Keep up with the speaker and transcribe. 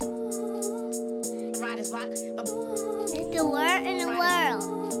The Word in the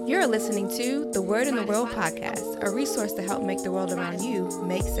World. You're listening to the Word in the World podcast, a resource to help make the world around you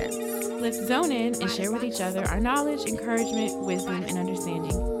make sense. Let's zone in and share with each other our knowledge, encouragement, wisdom, and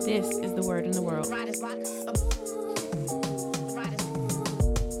understanding. This is the Word in the World.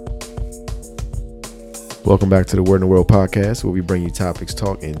 Welcome back to the Word in the World podcast, where we bring you topics,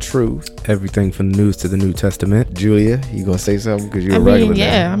 talk, and truth. Everything from the news to the New Testament. Julia, you gonna say something? Because you're a regular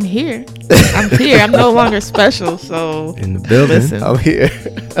now. I'm here. I'm no longer special, so In the building. listen. I'm here.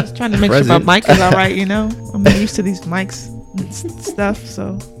 Just trying to make sure my mic is all right, you know? I'm not used to these mics and stuff,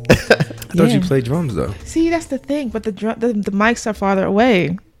 so. I thought you played drums, though. See, that's the thing, but the mics are farther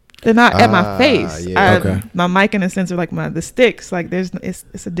away. They're not at my face. Yeah. Okay. My mic, in a sense, are like the sticks. Like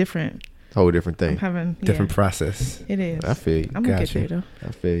it's a different. Whole different I'm thing. having Different process. It is. I feel you. I'm gonna get Gotcha. there though.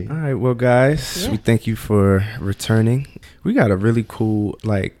 I feel you. All right, well, guys, Yeah. we thank you for returning. We got a really cool,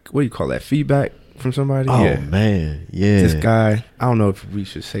 what do you call that, feedback from somebody? Oh man, yeah. This guy, I don't know if we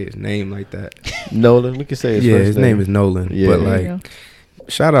should say his name like that. Nolan. We can say his first His name is Nolan. Yeah. But, There you go.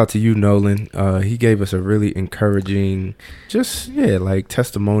 shout out to you, Nolan. He gave us a really encouraging,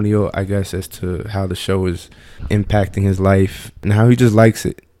 testimonial, I guess, as to how the show is impacting his life and how he just likes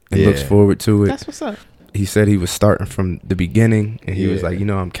it and looks forward to it. That's what's up. He said he was starting from the beginning, and he was Yeah. like,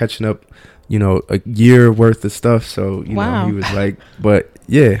 I'm catching up, a year worth of stuff. So, Wow. he was like, but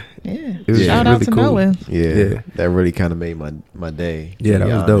yeah, Yeah. it was Shout really out to cool. Nolan. Yeah, that really kind of made my day. Yeah, to that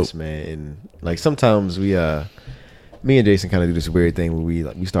be was honest, dope. man. And like sometimes me and Jason kind of do this weird thing where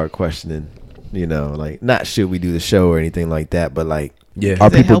we start questioning, like not should we do the show or anything like that, but like Yeah. are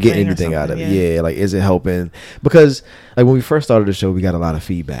Is it people helping getting or anything out of it? something? Yeah, like is it helping? Because like when we first started the show, we got a lot of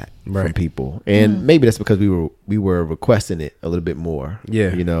feedback from Right. people, and maybe that's because we were requesting it a little bit more. Yeah.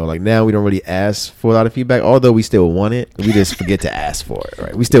 like now we don't really ask for a lot of feedback, although we still want it. We just forget to ask for it.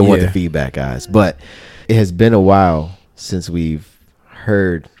 Right? We still want the Yeah. feedback, guys, but it has been a while since we've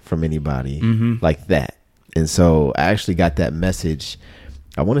heard from anybody like that, and so I actually got that message.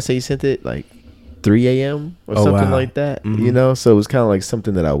 I want to say you sent it like 3 a.m. or Oh, something wow. like that, Mhm. so it was kind of like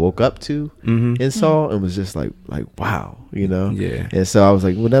something that I woke up to Mm-hmm. and saw and was just like wow, Yeah. and so I was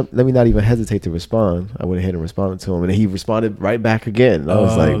like, well, let me not even hesitate to respond. I went ahead and responded to him, and he responded right back again. I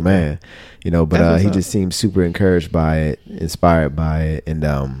was Oh, like, okay. man, but That's what's he up. just seemed super encouraged by it, inspired by it, and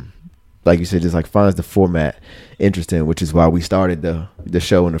like you said, just like finds the format interesting, which is why we started the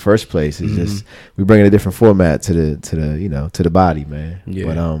show in the first place. It's just we bringing a different format to the body, man.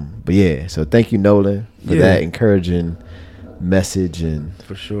 Yeah. But yeah. So thank you, Nolan, for Yeah. that encouraging message, and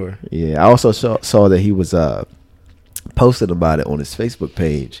For sure. yeah, I also saw that he was posted about it on his Facebook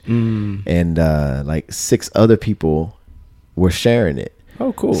page, and like 6 other people were sharing it.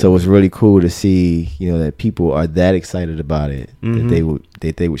 Oh, cool. So it was really cool to see, that people are that excited about it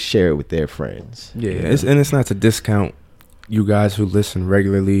that they would share it with their friends. Yeah, it's not to discount you guys who listen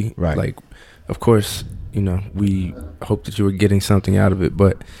regularly. Right. Like, of course, we hope that you were getting something out of it,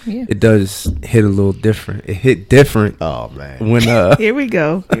 but Yeah. it does hit a little different. It hit different Oh man. when Here we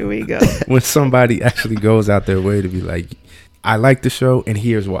go. when somebody actually goes out their way to be like, I like the show and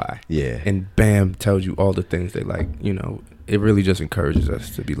here's why. Yeah. And bam, tells you all the things they like. It really just encourages us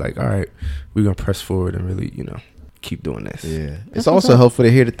to be like, all right, we're gonna press forward and really, keep doing this. Yeah. It's also helpful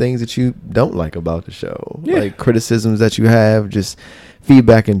to hear the things that you don't like about the show. Yeah. Like criticisms that you have, just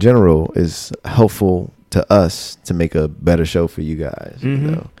feedback in general is helpful to us to make a better show for you guys.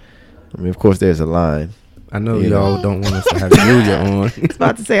 Mhm. I mean, of course there's a line. I know You y'all know. don't want us to have Julia on. I was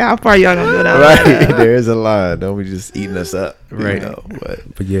about to say, how far y'all gonna go down? Right. There is a line. Don't be just eating us up. Right.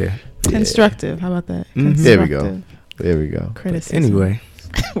 But yeah. Constructive. How about that? Mhm. There we go. Constructive There we go. Criticism. Anyway,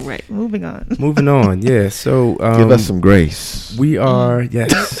 Right. Moving on. moving on. Yeah. So Give us some grace. We are,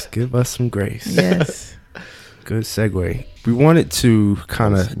 yes, give us some grace. Yes. Good segue. We wanted to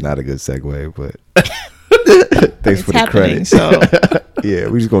kind That's of, not a good segue, but thanks It's for the happening, credit. so Yeah,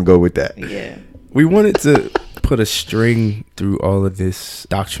 we're just gonna go with that. yeah. we wanted to put a string through all of this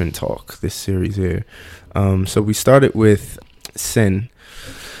doctrine talk, this series here. So we started with sin,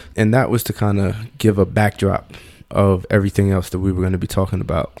 and that was to kind of give a backdrop of everything else that we were going to be talking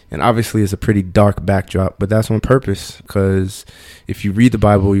about. And obviously it's a pretty dark backdrop, but that's on purpose, because if you read the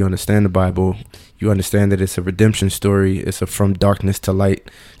Bible, you understand the Bible, you understand that it's a redemption story. It's a from darkness to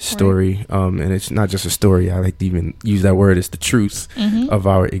light story. And it's not just a story. I like to even use that word. It's the truth of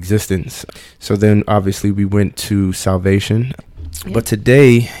our existence. So then obviously we went to salvation. Yep. But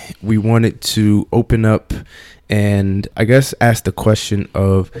today we wanted to open up and I guess ask the question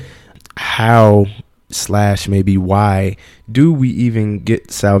of how / maybe why do we even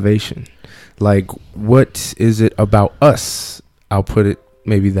get salvation? Like, what is it about us? I'll put it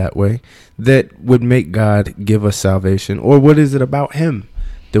maybe that way, that would make God give us salvation? Or what is it about him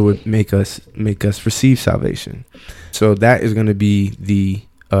that would make us receive salvation? So that is going to be the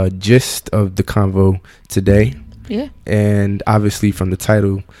gist of the convo today. Yeah. And obviously from the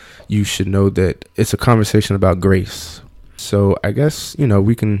title, you should know that it's a conversation about grace. So I guess,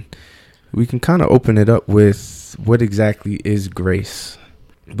 we can kind of open it up with what exactly is grace,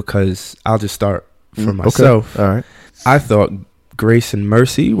 because I'll just start for myself. Okay. All right. I thought grace and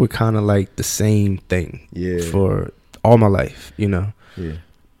mercy were kind of like the same thing for all my life, Yeah.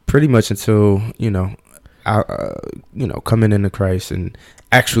 pretty much until, coming into Christ and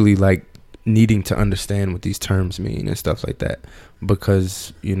actually like needing to understand what these terms mean and stuff like that.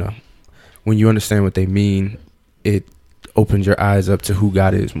 Because, when you understand what they mean, it opens your eyes up to who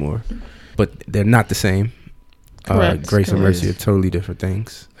God is more. But they're not the same. Grace and mercy are totally different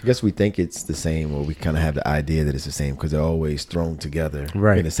things. I guess we think it's the same, or we kind of have the idea that it's the same because they're always thrown together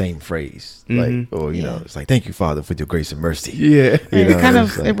in the same phrase. Mm-hmm. Like, or, it's like, thank you, Father, for your grace and mercy. Yeah. It kind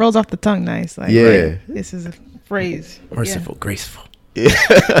of, it rolls off the tongue nice. Like, this is a phrase. Merciful, graceful. Yeah.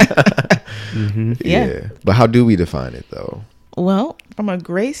 Yeah. But how do we define it, though? Well, from a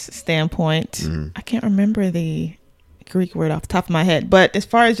grace standpoint, I can't remember the Greek word off the top of my head. But as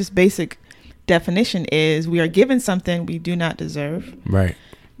far as just basic definition is, we are given something we do not deserve. Right.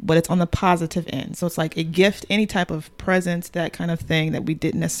 But it's on the positive end. So it's like a gift, any type of present, that kind of thing that we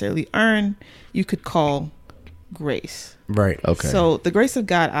didn't necessarily earn, you could call grace. Right. Okay. So the grace of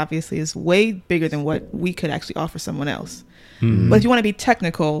God obviously is way bigger than what we could actually offer someone else. Mm-hmm. But if you want to be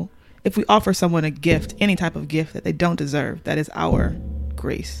technical, if we offer someone a gift, any type of gift that they don't deserve, that is our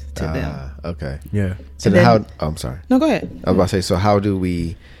grace to them. Okay. Yeah. So then I'm sorry. No, go ahead. I was about to say, so how do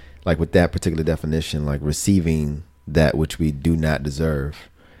we, like with that particular definition, like receiving that which we do not deserve,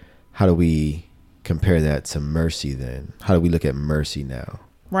 how do we compare that to mercy then? How do we look at mercy now?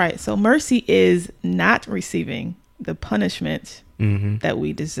 Right. So mercy is not receiving the punishment Mm-hmm. that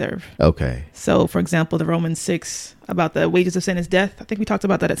we deserve. Okay. So, for example, the Romans 6 about the wages of sin is death. I think we talked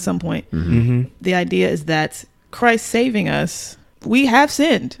about that at some point. Mm-hmm. The idea is that Christ saving us, we have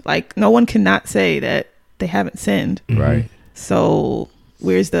sinned. Like, no one cannot say that they haven't sinned. Right. So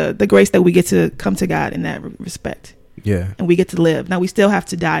where's the grace that we get to come to God in that respect? Yeah. And we get to live. Now, we still have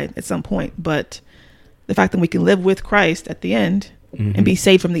to die at some point, but the fact that we can live with Christ at the end and be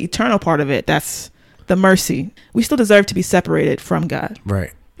saved from the eternal part of it, that's the mercy. We still deserve to be separated from God.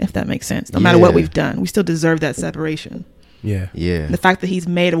 Right. If that makes sense. No matter what we've done, we still deserve that separation. Yeah. Yeah. The fact that he's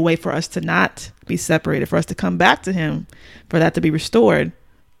made a way for us to not be separated, for us to come back to him, for that to be restored,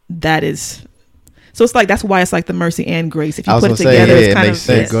 that is... So it's like, that's why it's like the mercy and grace. If you put it together, it's kind of...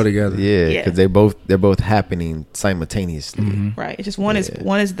 They go together. Yeah, because they're both happening simultaneously. Mm-hmm. Right. It's just one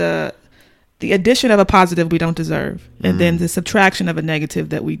is the addition of a positive we don't deserve, and then the subtraction of a negative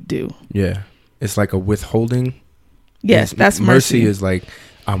that we do. Yeah. It's like a withholding. Yes, that's mercy. Is like,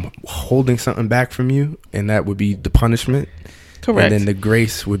 I'm holding something back from you, and that would be the punishment. Correct. And then the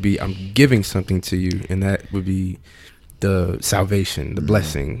grace would be, I'm giving something to you, and that would be the salvation, the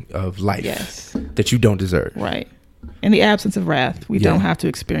blessing of life that you don't deserve. Right. In the absence of wrath, we don't have to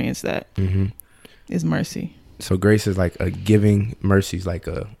experience that. Mm-hmm. Is mercy. So grace is like a giving, mercy is like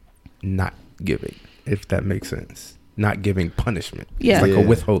a not giving, if that makes sense. Not giving punishment. Yeah. It's like a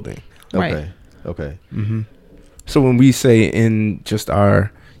withholding. Right. Okay. Mm-hmm. So when we say in just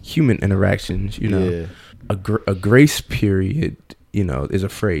our human interactions, a grace period, is a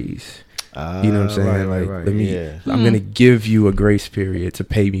phrase. You know what I'm saying? Right. I'm going to give you a grace period to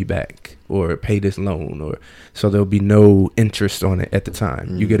pay me back or pay this loan, or so there'll be no interest on it at the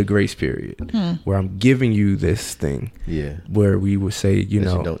time. You get a grace period where I'm giving you this thing. Yeah. Where we would say, you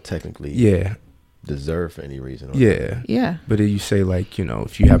don't technically deserve for any reason. Yeah. But then you say, like,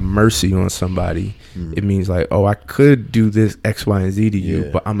 if you have mercy on somebody, it means like, oh, I could do this X, Y, and Z to you,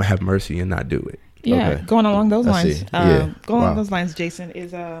 but I'm gonna have mercy and not do it. Yeah. Okay. Going along those lines. Going along those lines, Jason,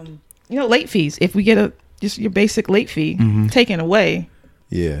 is late fees. If we get just your basic late fee taken away,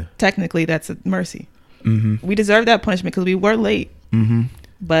 technically that's a mercy. We deserve that punishment because we were late,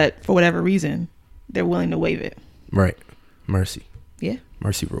 but for whatever reason, they're willing to waive it. Right. Mercy. Yeah.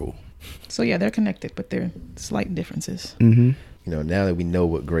 Mercy rule. So yeah, they're connected, but they're slight differences. Mm-hmm. Now that we know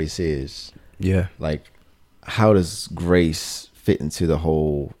what grace is, like, how does grace fit into the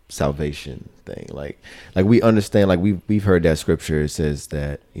whole salvation thing? Like we understand, like we've heard that scripture. It says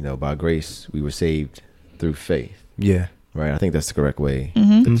that by grace we were saved through faith. Yeah. Right. I think that's the correct way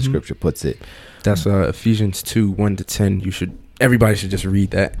that the scripture puts it. That's Ephesians 2:1-10. Everybody should just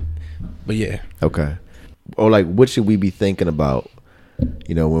read that. But yeah. Okay. Or like, what should we be thinking about?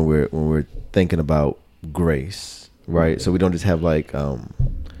 When we're thinking about grace, right? So we don't just have like,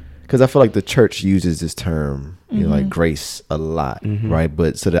 because I feel like the church uses this term, you know, like grace a lot, right?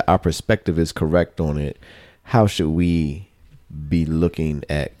 But so that our perspective is correct on it, how should we be looking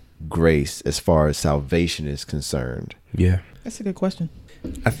at grace as far as salvation is concerned? Yeah, that's a good question.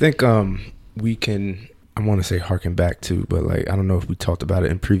 I think we can, I want to say harken back to, but like I don't know if we talked about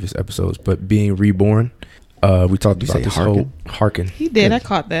it in previous episodes, but being reborn. We talked about this whole hearken. He did. I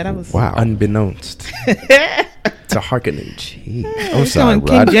caught that. I was unbeknownst to hearkening. Jeez. I'm sorry,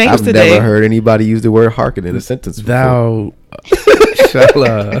 bro. I've never heard anybody use the word hearken in a sentence before. Thou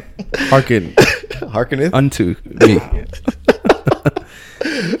shall hearken unto me.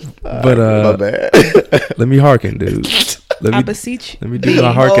 But my bad. Let me hearken, dude. I beseech. Let me do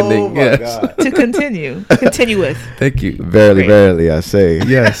my hearkening. Oh yes. To continue. Continue with. Thank you. Verily, verily, I say.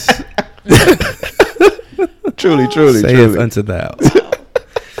 Yes. Truly, saith unto thou.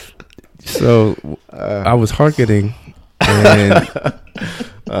 So I was hearkening, and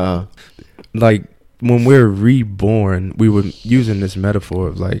like when we're reborn, we were using this metaphor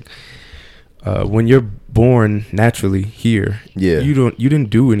of like when you're born naturally here, you didn't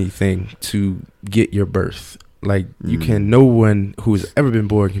do anything to get your birth. Like you can, no one who's ever been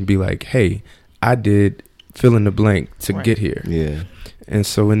born can be like, hey, I did fill in the blank to get here. Yeah. And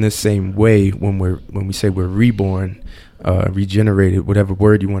so in the same way, when we say we're reborn, regenerated, whatever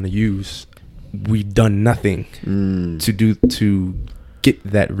word you want to use, we've done nothing to get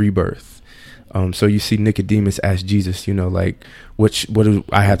that rebirth. So you see Nicodemus ask Jesus, you know, like, what do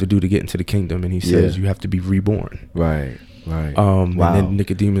I have to do to get into the kingdom? And he says, you have to be reborn. Right. And then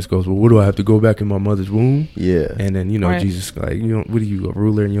Nicodemus goes, well, what do I have to go back in my mother's womb? Yeah. And then, you know, Jesus, like, you know, what are you, a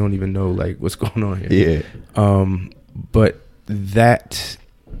ruler? And you don't even know, like, what's going on here. Yeah. But that,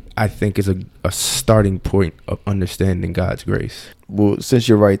 I think, is a starting point of understanding God's grace. Well, since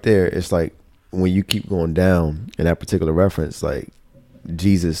you're right there, it's like when you keep going down in that particular reference, like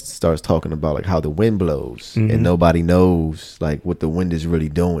Jesus starts talking about like how the wind blows and nobody knows like what the wind is really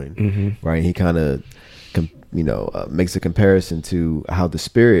doing, right? He kind of, makes a comparison to how the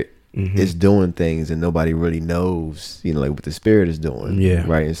Spirit is doing things and nobody really knows, you know, like what the Spirit is doing,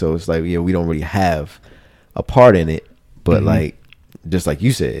 right? And so it's like, we don't really have a part in it, but like just like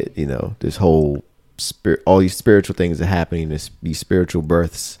you said, you know, this whole spirit, all these spiritual things are happening, these spiritual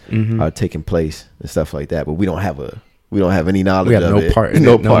births are taking place and stuff like that, but we don't have any knowledge. We have of no it. part in it,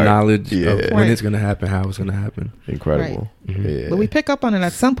 no knowledge of when it's going to happen, how it's going to happen. Incredible. Right. Yeah. But we pick up on it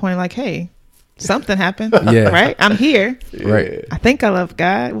at some point, like, hey, something happened. Right? I'm here. Right. I think I love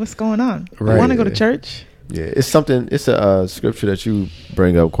God. What's going on? Right. I want to go to church. Yeah. It's a scripture that you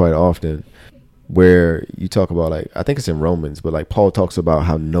bring up quite often where you talk about, like, I think it's in Romans, but like Paul talks about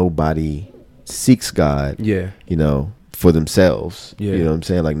how nobody seeks God, you know, for themselves. You know what I'm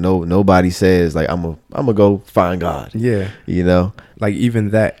saying? Like nobody says like I'm gonna go find God. You know? Like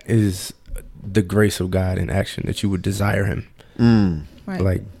even that is the grace of God in action, that you would desire him. Right.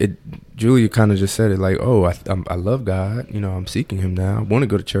 Like Julia kind of just said it, like, oh, I love God, you know, I'm seeking him now, I want to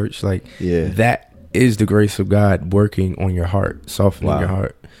go to church. Like that is the grace of God working on your heart, softening your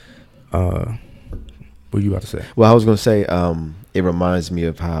heart. What were you about to say? Well, I was gonna say it reminds me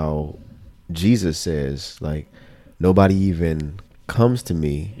of how Jesus says, like, nobody even comes to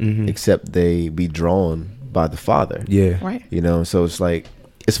me except they be drawn by the Father. Right. You know, so it's like,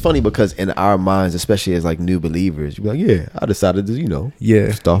 it's funny because in our minds, especially as like new believers, you're like, I decided to, you know,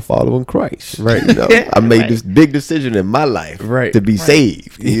 start following Christ. Right. You know, I made this big decision in my life to be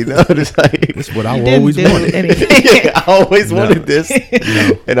saved. You know, it's like, it's what I always wanted. I always wanted this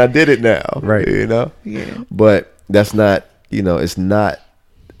and I did it now. Right. You know? But that's not, you know, it's not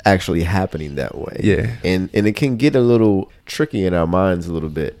actually happening that way. And it can get a little tricky in our minds a little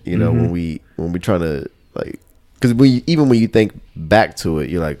bit, you know, when we're trying to, like, because when you think back to it,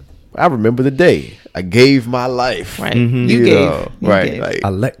 you're like, I remember the day I gave my life. Right. You gave. Like, I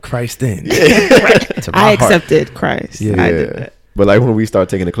let Christ in. I accepted Christ. I did that. But like when we start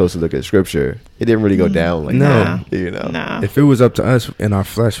taking a closer look at scripture, it didn't really go down like that. You know? If it was up to us in our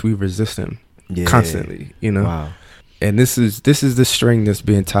flesh, we resist him constantly, you know? Wow. And this is the string that's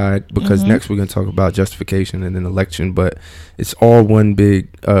being tied, because next we're going to talk about justification and then election, but it's all one big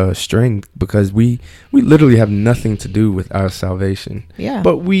string, because we literally have nothing to do with our salvation.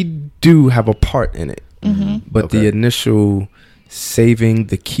 But we do have a part in it. But the initial saving,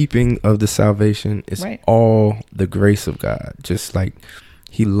 the keeping of the salvation is all the grace of God. Just like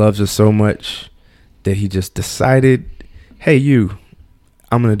he loves us so much that he just decided, hey,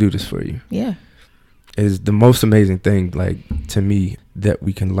 I'm going to do this for you. Is the most amazing thing, like, to me, that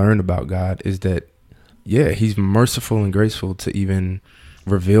we can learn about God, is that he's merciful and graceful to even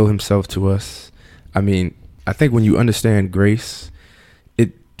reveal himself to us. I mean, I think when you understand grace,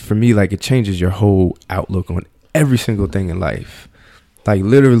 for me, like, it changes your whole outlook on every single thing in life. Like,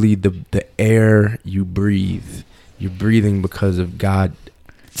 literally, the air you breathe, you're breathing because of God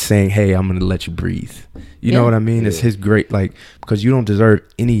saying, hey, I'm going to let you breathe. You know what I mean? It's his great, like, because you don't deserve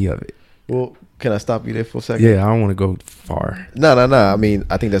any of it. Well, can I stop you there for a second? Yeah, I don't want to go far. No. I mean,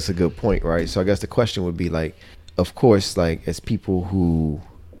 I think that's a good point, right? So I guess the question would be, like, of course, like, as people who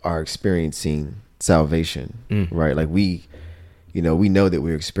are experiencing salvation, right? Like, we know that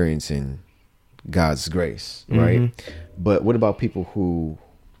we're experiencing God's grace, right? But what about people who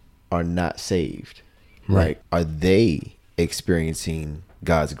are not saved? Right. Like, are they experiencing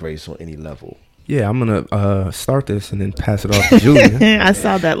God's grace on any level? Yeah, I'm going to start this and then pass it off to Julia. I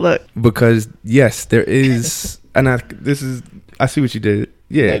saw that look. Because, yes, there is, and I see what you did.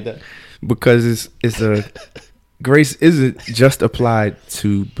 Yeah, like that. Because grace isn't just applied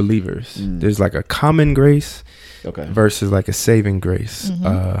to believers. There's like a common grace versus like a saving grace.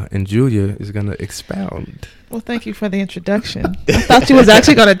 And Julia is going to expound. Well, thank you for the introduction. I thought you was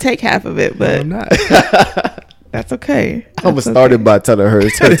actually going to take half of it, but no, I'm not. That's okay. I'm going to start it by telling her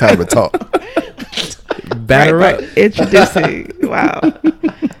it's her time to talk. Batter up. Introducing. Wow.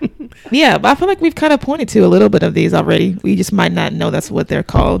 Yeah, but I feel like we've kind of pointed to a little bit of these already. We just might not know that's what they're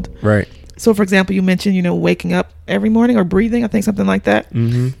called. Right. So, for example, you mentioned, waking up every morning or breathing. I think something like that.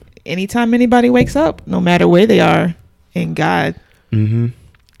 Anytime anybody wakes up, no matter where they are in God,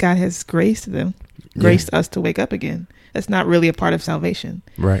 God has graced them, graced us to wake up again. That's not really a part of salvation.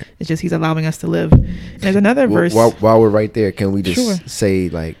 Right. It's just he's allowing us to live. And there's another verse. While we're right there, can we just say,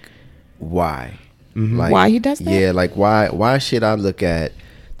 like, why? Like, why he does that? Yeah, like, why should I look at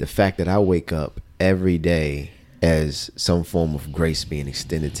the fact that I wake up every day as some form of grace being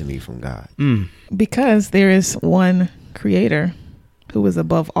extended to me from God? Because there is one creator who is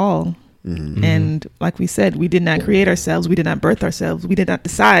above all. And like we said, we did not create ourselves. We did not birth ourselves. We did not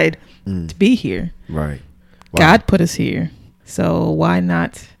decide to be here. Right. Wow. God put us here. So why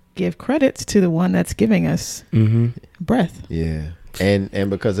not give credit to the one that's giving us breath? Yeah. And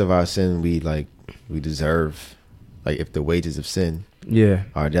because of our sin, we deserve, like, if the wages of sin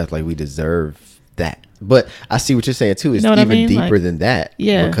are death, like, we deserve that. But I see what you're saying too. It's even deeper than that.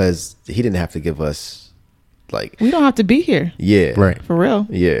 Yeah. Because he didn't have to give us, like, we don't have to be here. Yeah. Right. For real.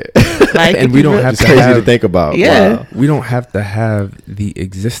 Yeah. Like, and we don't have to crazy to think about. Yeah. Wow. We don't have to have the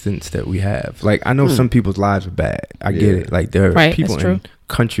existence that we have. Like, I know some people's lives are bad. I get it. Like, there are people in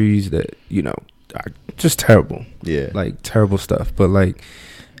countries that, are just terrible. Yeah. Like, terrible stuff. But, like,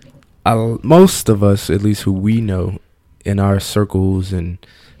 most of us, at least who we know in our circles and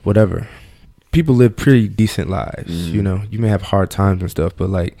whatever, people live pretty decent lives. You may have hard times and stuff, but,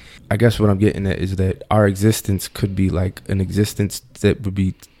 like, I guess what I'm getting at is that our existence could be like an existence that would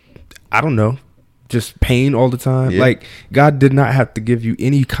be, I don't know, just pain all the time. Like, God did not have to give you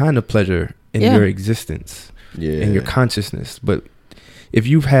any kind of pleasure in your existence, in your consciousness. But if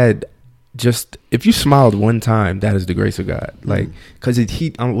you've had if you smiled one time, that is the grace of God. Like, because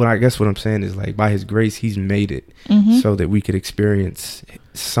I guess what I'm saying is, like, by his grace, he's made it so that we could experience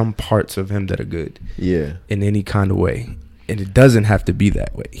some parts of him that are good in any kind of way. And it doesn't have to be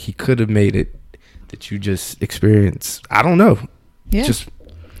that way. He could have made it that you just experience, I don't know, just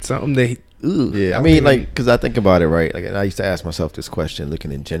something that I mean, like, because I think about it, right? Like, I used to ask myself this question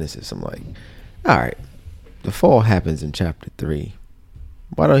looking in Genesis. I'm like, all right, the fall happens in chapter 3.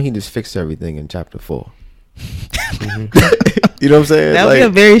 Why don't he just fix everything in chapter 4? You know what I'm saying? That would be a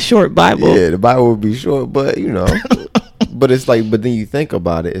very short Bible. Yeah, the Bible would be short, but but it's like, but then you think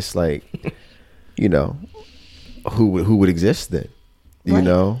about it, it's like, who would exist then? You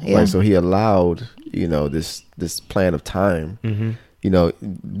know, like, so he allowed, this plan of time,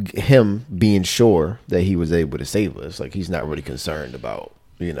 him being sure that he was able to save us. Like, he's not really concerned about,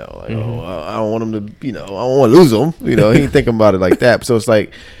 like, oh, I don't want him to, I don't want to lose him. He ain't thinking about it like that. So it's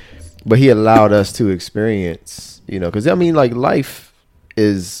like, but he allowed us to experience, because I mean, like, life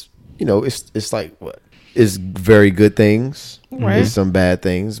is, it's like, what? It's very good things. Right. There's some bad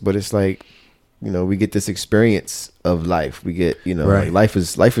things, but it's like, we get this experience of life. We get, like, life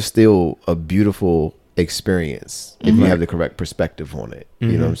is still a beautiful experience if you have the correct perspective on it.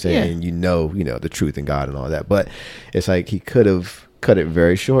 You know what I'm saying? Yeah. And the truth in God and all that. But it's like he could have cut it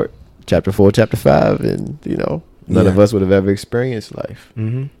very short, chapter 4, chapter 5, and none of us would have ever experienced life.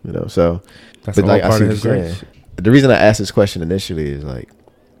 So that's, but, like, I see what you're saying. The reason I asked this question initially is, like,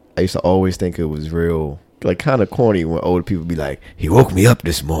 I used to always think it was real, like, kind of corny when older people be like, he woke me up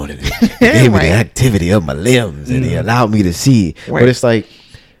this morning and gave me the activity of my limbs and he allowed me to see. But it's like,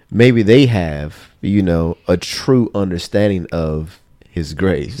 maybe they have, a true understanding of his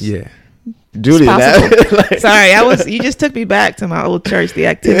grace. Yeah. Julian. Sorry, you just took me back to my old church, the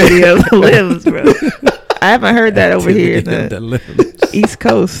activity of the limbs, bro. I haven't heard that over here in the East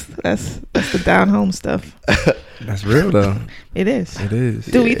Coast. That's the down home stuff. That's real though. It is. It is.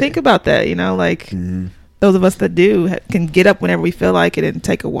 Do we think about that? You know, like those of us that can get up whenever we feel like it and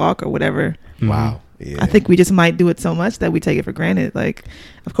take a walk or whatever. Wow. Yeah. I think we just might do it so much that we take it for granted. Like,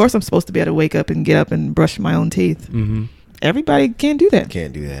 of course, I'm supposed to be able to wake up and get up and brush my own teeth. Mm-hmm. Everybody can't do that.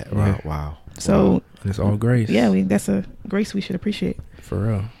 Can't do that. Yeah. Wow. So and it's all grace. Yeah, that's a grace we should appreciate. For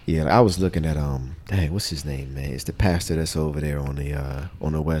real. Yeah, I was looking at dang, what's his name, man? It's the pastor that's over there on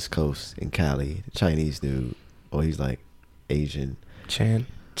the West Coast in Cali, the Chinese dude. Oh, he's like Asian. Chan,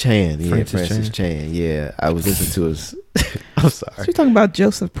 yeah, Francis Chan. Yeah, I was listening to his. I'm sorry. So you're talking about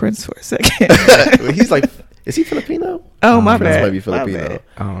Joseph Prince for a second. He's like, is he Filipino? Oh, my bad. This might be Filipino.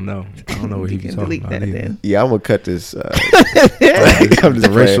 I don't know what he was talking about. Yeah, I'm gonna cut this. I'm just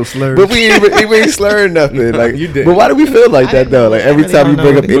racial slurs, but we ain't slurring nothing. Like you did. But why do we feel like that though? Like every time you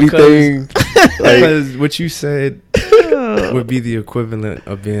bring up anything, because what you said would be the equivalent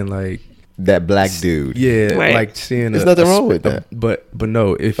of being like that black dude. Yeah, right. Like seeing. There's nothing wrong with that. But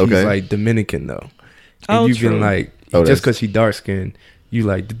no, if he's like Dominican though, and you've been like just because he dark skinned, you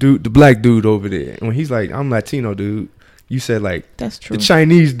like the black dude over there. And when he's like, I'm Latino, dude. You said like that's true. The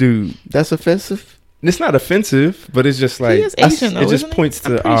Chinese dude. That's offensive. It's not offensive, but it's just like he is Asian, though, it just points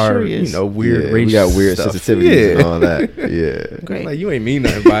to our weird race. We got weird sensitivities and all that. Yeah, great. Like you ain't mean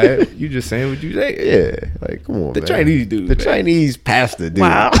nothing by it. You just saying what you say. Yeah, like come on, the man. Chinese dude, the Chinese pastor dude.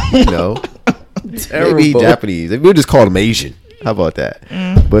 Wow, you know, maybe Japanese. We'll just call him Asian. How about that?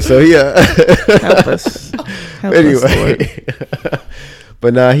 But so yeah, help us. Anyway,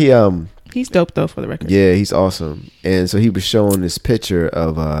 but now he's dope though, for the record. Yeah, he's awesome. And so he was showing this picture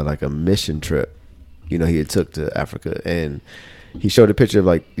of like a mission trip, he had took to Africa, and he showed a picture of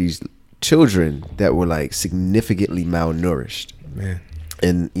like these children that were like significantly malnourished. Man.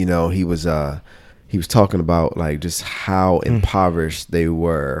 And he was talking about like just how impoverished they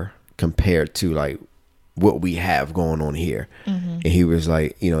were compared to like what we have going on here. And he was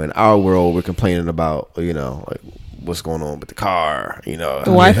like, in our world we're complaining about, like what's going on with the car, the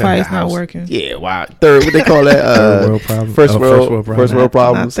Wi-Fi is not working. Yeah, wow. What they call that? Third world problem. First world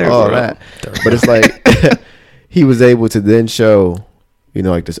problems. All that. But it's like he was able to then show,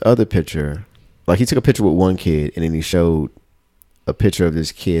 like this other picture. Like he took a picture with one kid and then he showed a picture of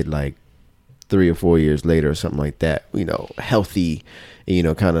this kid like 3 or 4 years later or something like that, healthy,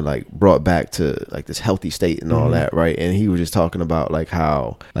 kind of like brought back to like this healthy state and all that, right? And he was just talking about like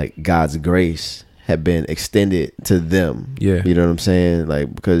how like God's grace had been extended to them. Yeah. You know what I'm saying?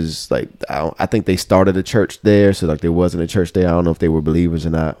 Like, because like, I think they started a church there. So like there wasn't a church there. I don't know if they were believers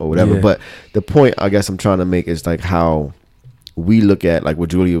or not or whatever. Yeah. But the point I guess I'm trying to make is like how we look at, like what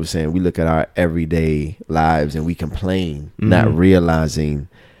Julia was saying, we look at our everyday lives and we complain, not realizing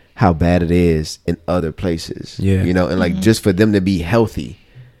how bad it is in other places. Yeah. And like just for them to be healthy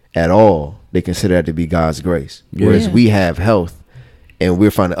at all, they consider that to be God's grace. Yeah. Whereas we have health and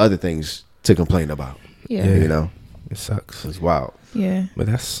we're finding other things to complain about. Yeah. It sucks. It's wild. Yeah. But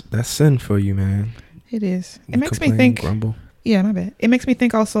that's sin for you, man. It is. You it makes me think. Grumble. Yeah, my bad. It makes me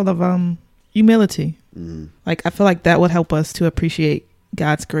think also of humility. Like I feel like that would help us to appreciate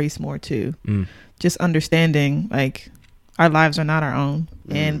God's grace more too. Just understanding like our lives are not our own,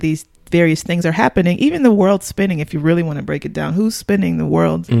 and these various things are happening. Even the world's spinning. If you really want to break it down, who's spinning the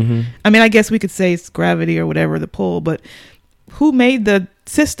world? I mean, I guess we could say it's gravity or whatever, the pull, but who made the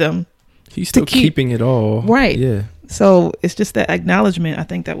system? He's still keeping it all. Right. Yeah. So it's just that acknowledgement, I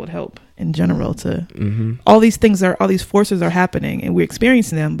think that would help in general to all these forces are happening and we're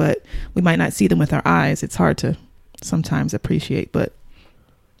experiencing them, but we might not see them with our eyes. It's hard to sometimes appreciate, but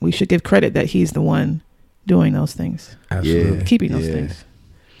we should give credit that he's the one doing those things. Absolutely. Yeah. Keeping those things.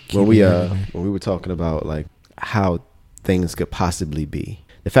 When we were talking about like how things could possibly be,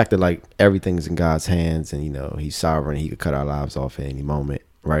 the fact that like everything's in God's hands and he's sovereign, he could cut our lives off at any moment.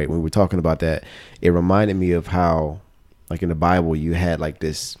 Right. When we were talking about that, it reminded me of how, like in the Bible, you had like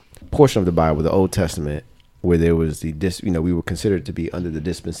this portion of the Bible, the Old Testament, where there was we were considered to be under the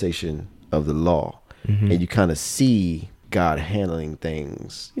dispensation of the law. And you kind of see God handling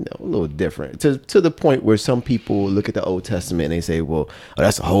things, a little different to the point where some people look at the Old Testament and they say, well,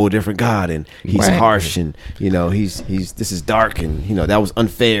 that's a whole different God. And he's harsh and, he's this is dark. And, that was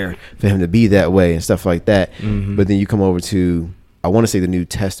unfair for him to be that way and stuff like that. But then you come over to, I want to say the New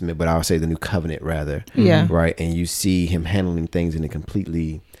Testament, but I'll say the New Covenant rather. Yeah. Right. And you see him handling things in a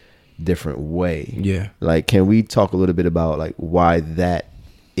completely different way. Yeah. Like, can we talk a little bit about like why that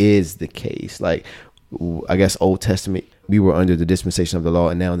is the case? Like, I guess Old Testament, we were under the dispensation of the law,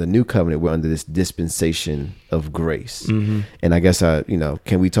 and now in the new covenant, we're under this dispensation of grace. Mm-hmm. And I guess,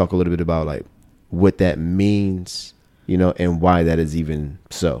 can we talk a little bit about like what that means, and why that is even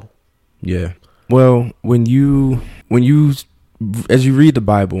so? Yeah. Well, when you as you read the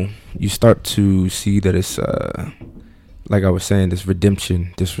Bible, you start to see that it's like I was saying, this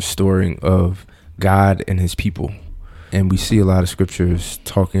redemption, this restoring of God and his people. And we see a lot of scriptures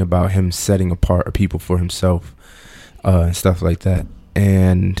talking about him setting apart a people for himself, and stuff like that.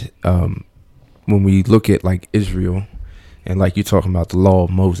 And when we look at like Israel, and like you're talking about the law of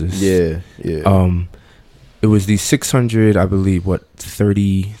Moses. Yeah. It was these 600, I believe,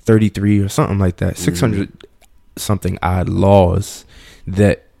 33 or something like that, 600 something odd laws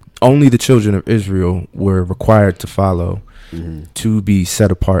that only the children of Israel were required to follow to be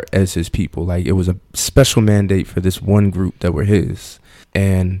set apart as his people. Like, it was a special mandate for this one group that were his.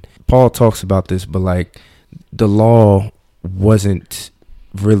 And Paul talks about this, but like the law wasn't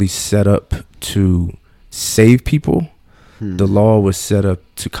really set up to save people. The law was set up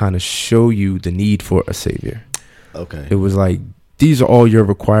to kind of show you the need for a savior. Okay. It was like, these are all your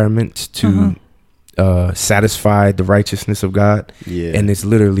requirements to satisfy the righteousness of God. Yeah. And it's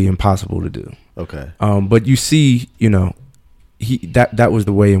literally impossible to do. Okay. But you see, that was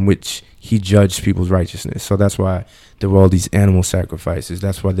the way in which he judged people's righteousness. So that's why there were all these animal sacrifices.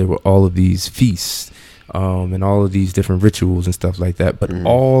 That's why there were all of these feasts, and all of these different rituals and stuff like that. But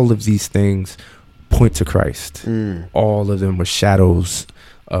all of these things point to Christ. All of them were shadows.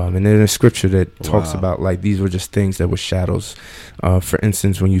 And there's a scripture that talks about like these were just things that were shadows. For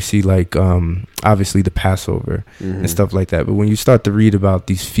instance, when you see like obviously the Passover and stuff like that. But when you start to read about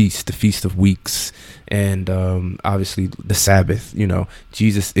these feasts, the Feast of Weeks, and obviously the Sabbath,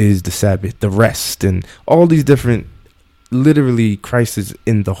 Jesus is the Sabbath, the rest, and all these different, literally Christ is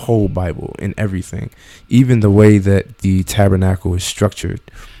in the whole Bible, in everything. Even the way that the tabernacle is structured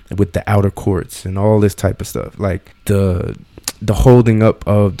with the outer courts and all this type of stuff, like the holding up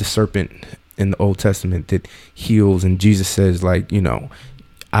of the serpent in the Old Testament that heals, and Jesus says like,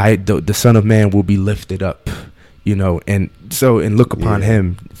 the Son of Man will be lifted up, and look upon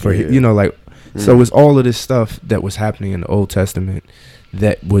him for so it's all of this stuff that was happening in the Old Testament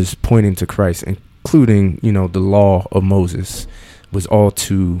that was pointing to Christ, including the law of Moses was all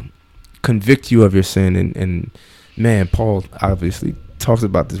to convict you of your sin. And man, Paul obviously talks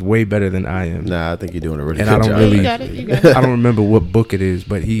about this way better than I am. Nah, I think you're doing a really good job. You got it. I don't remember what book it is,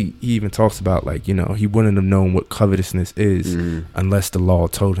 but he even talks about like, he wouldn't have known what covetousness is unless the law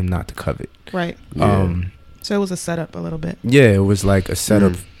told him not to covet. Right. Yeah. So it was a setup a little bit. Yeah, it was like a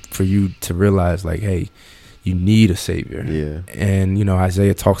setup for you to realize like, hey, you need a savior. Yeah. And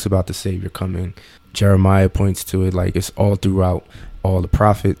Isaiah talks about the savior coming. Jeremiah points to it, like it's all throughout all the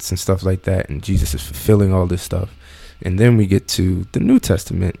prophets and stuff like that, and Jesus is fulfilling all this stuff. And then we get to the New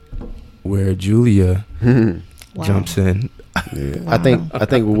Testament where Julia jumps in. Yeah. Wow. I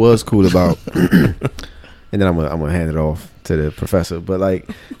think what was cool about, and then I'm gonna hand it off to the professor. But like,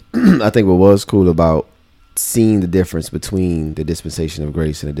 I think what was cool about seeing the difference between the dispensation of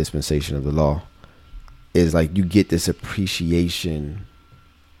grace and the dispensation of the law is like you get this appreciation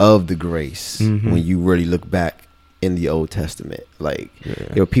of the grace when you really look back in the Old Testament. Like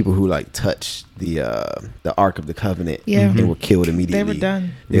there were people who like touched the Ark of the Covenant and were killed immediately. They were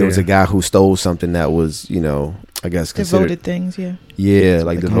done. There was a guy who stole something that was, I guess considered devoted things. Yeah,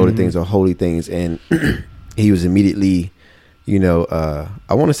 like devoted things or holy things, and he was immediately, I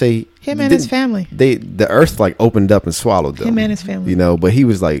want to say him and his family. The earth like opened up and swallowed them. Him and his family. But he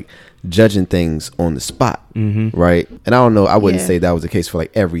was like judging things on the spot, right? And I don't know, I wouldn't say that was the case for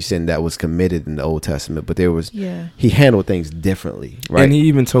like every sin that was committed in the Old Testament, but there was he handled things differently, right? And he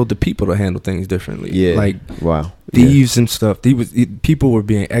even told the people to handle things differently. Yeah, like thieves and stuff. People were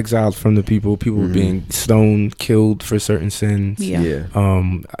being exiled from the people. People were being stoned, killed for certain sins.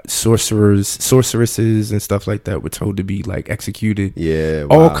 Sorceresses and stuff like that were told to be like executed.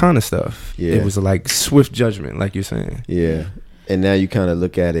 All kind of stuff. It was like swift judgment, like you're saying. And now you kind of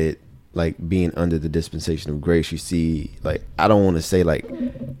look at it like being under the dispensation of grace. You see, like, I don't want to say like,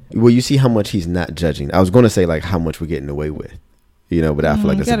 well, you see how much he's not judging. I was going to say like how much we're getting away with, but I feel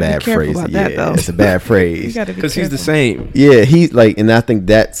like that's a bad phrase. It's a bad phrase because he's the same. He's like, and I think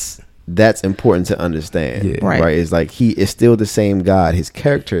that's important to understand. Right? It's like he is still the same God. His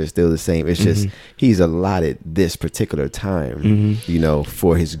character is still the same. It's just he's allotted this particular time,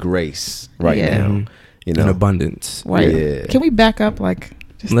 for his grace now. In abundance. Right. Yeah. Can we back up like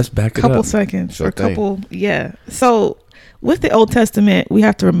just let's back a couple seconds or a couple so with the Old Testament, we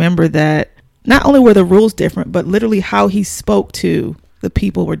have to remember that not only were the rules different, but literally how he spoke to the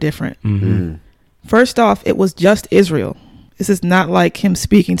people were different. First off, it was just Israel. This is not like him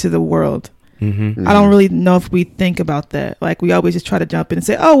speaking to the world. I don't really know if we think about that. Like, we always just try to jump in and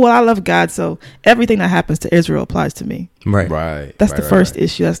say, oh, well, I love God, so everything that happens to Israel applies to me. Right. That's the first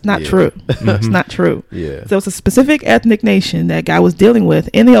issue. That's not true. It's not true. Yeah. So it's a specific ethnic nation that God was dealing with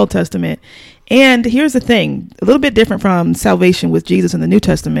in the Old Testament. And here's the thing, a little bit different from salvation with Jesus in the New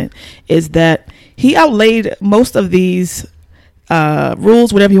Testament, is that he outlaid most of these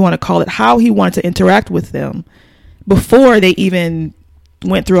rules, whatever you want to call it, how he wanted to interact with them before they even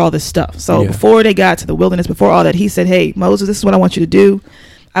went through all this stuff. So before they got to the wilderness, before all that, he said, hey, Moses, this is what I want you to do.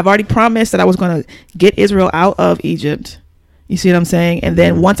 I've already promised that I was going to get Israel out of Egypt. You see what I'm saying? And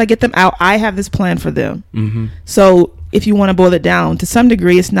then once I get them out, I have this plan for them. So if you want to boil it down, to some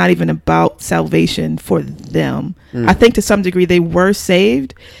degree, it's not even about salvation for them. I think to some degree they were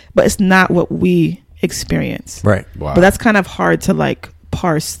saved, but it's not what we experience. Right. Wow. But that's kind of hard to like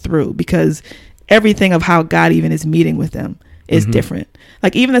parse through, because everything of how God even is meeting with them is different.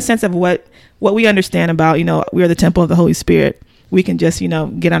 Like, even the sense of what we understand about, we are the temple of the Holy Spirit. We can just,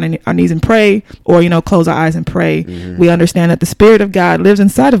 get on our knees and pray, or, close our eyes and pray. We understand that the Spirit of God lives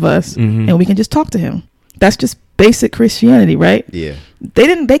inside of us, and we can just talk to him. That's just basic Christianity, right? Yeah.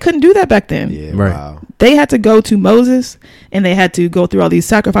 They couldn't do that back then. Yeah. Right. Wow. They had to go to Moses, and they had to go through all these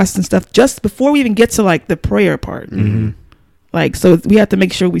sacrifices and stuff just before we even get to like the prayer part. Like, so we have to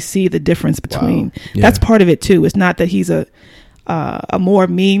make sure we see the difference between. That's part of it too. It's not that he's a more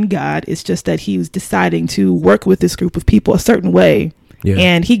mean God. It's just that he was deciding to work with this group of people a certain way,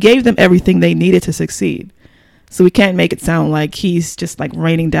 and he gave them everything they needed to succeed. So we can't make it sound like he's just like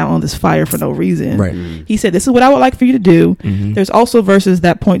raining down on this fire for no reason. Right. He said, this is what I would like for you to do. There's also verses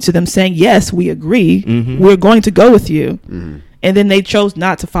that point to them saying, yes, we agree. We're going to go with you. And then they chose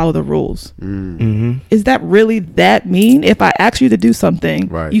not to follow the rules. Is that really that mean? If I ask you to do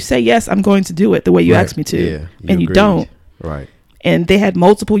something, you say, yes, I'm going to do it the way you asked me to, and you don't. Right. And they had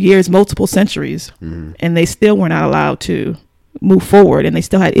multiple years, multiple centuries, and they still were not allowed to move forward, and they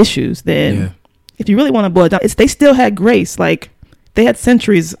still had issues. Then if you really want to boil it down, they still had grace. Like, they had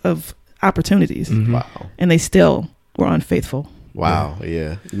centuries of opportunities. Wow. And they still were unfaithful. Wow.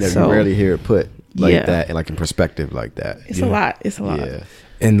 Yeah. You rarely hear it put like that, and like in perspective like that. It's a lot. It's a lot. Yeah.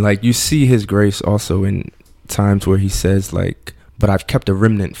 And like, you see his grace also in times where he says like, but I've kept a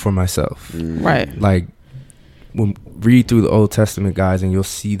remnant for myself. Right. Like, when read through the Old Testament, guys, and you'll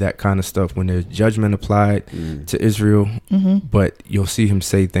see that kind of stuff when there's judgment applied to Israel, but you'll see him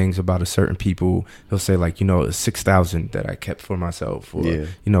say things about a certain people. He'll say like, 6,000 that I kept for myself, or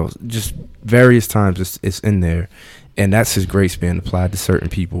just various times it's in there, and that's his grace being applied to certain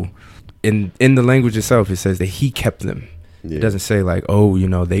people. In the language itself, it says that he kept them. It doesn't say like, oh,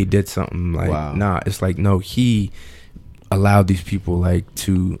 they did something like, nah. It's like, no, he allowed these people like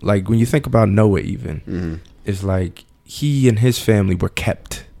to, like, when you think about Noah even, it's like he and his family were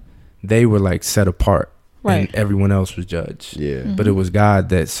kept. They were like set apart, and everyone else was judged. But it was God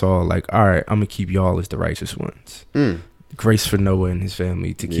that saw like, all right, I'm gonna keep y'all as the righteous ones. Grace for Noah and his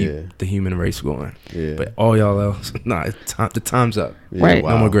family to keep the human race going. But all y'all else, nah, the time's up. Right.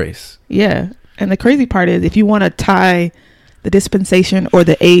 No more grace. Yeah. And the crazy part is, if you want to tie the dispensation, or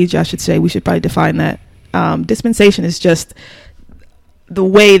the age, I should say, we should probably define that. Dispensation is just the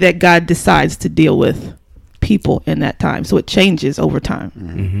way that God decides to deal with people in that time. So it changes over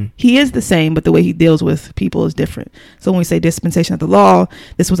time. He is the same, but the way he deals with people is different. So when we say dispensation of the law,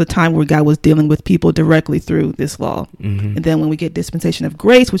 this was a time where God was dealing with people directly through this law. And then when we get dispensation of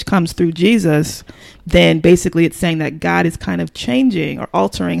grace, which comes through Jesus, then basically it's saying that God is kind of changing or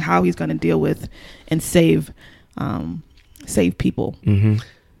altering how he's going to deal with and save people.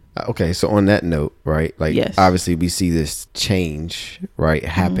 Okay, so on that note, right, like, obviously we see this change, right,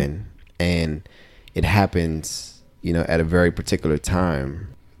 happen, and it happens, at a very particular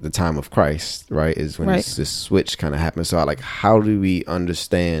time, the time of Christ, right, is when this switch kind of happens. So, like, how do we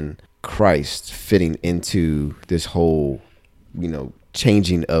understand Christ fitting into this whole,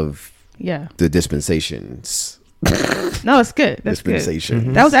 changing of the dispensations? No, it's good. That's dispensation.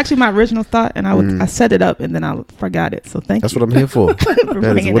 Good. That was actually my original thought, and I set it up, and then I forgot it. So thank you. That's what I'm here for.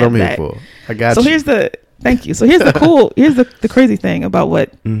 That is what I'm here for. I got you. Thank you. So here's the crazy thing about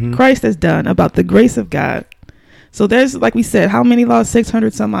what Christ has done, about the grace of God. So there's, like we said, how many laws?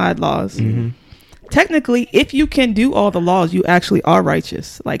 600 some odd laws. Technically, if you can do all the laws, you actually are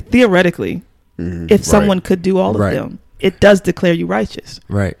righteous. Like, theoretically, if someone could do all of them, it does declare you righteous.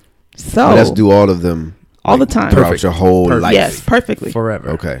 Right. So let's do all of them. All the time. Throughout your whole life. Yes, perfectly.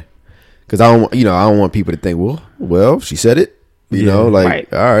 Forever. Okay. Because I don't want people to think, well, she said it. All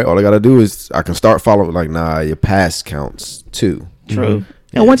right, all I got to do is I can start following. Like, nah, your past counts too. True.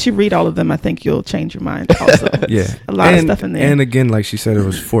 And once you read all of them, I think you'll change your mind also. Yeah. A lot of stuff in there. And again, like she said, it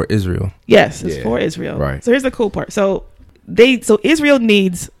was for Israel. Yes, it's for Israel. Right. So here's the cool part. So Israel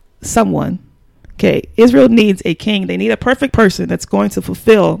needs someone. Okay. Israel needs a king. They need a perfect person that's going to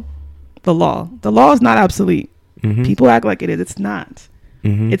fulfill the law. The law is not obsolete. Mm-hmm. People act like it is. It's not.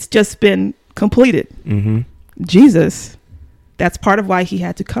 Mm-hmm. It's just been completed. Mm-hmm. Jesus, that's part of why he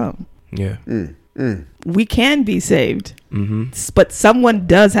had to come. Yeah. We can be saved, but someone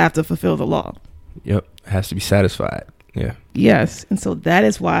does have to fulfill the law. Yep. It has to be satisfied. Yeah. Yes. And so that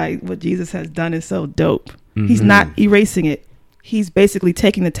is why what Jesus has done is so dope. He's not erasing it. He's basically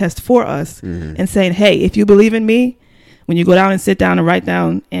taking the test for us and saying, hey, if you believe in me, when you go down and sit down and write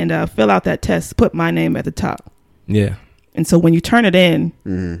down and fill out that test, put my name at the top. Yeah. And so when you turn it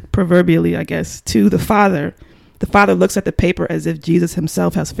in, proverbially, I guess, to the Father looks at the paper as if Jesus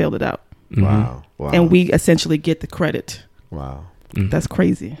himself has filled it out. Wow. And we essentially get the credit. Wow. That's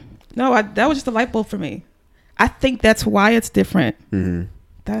crazy. No, that was just a light bulb for me. I think that's why it's different.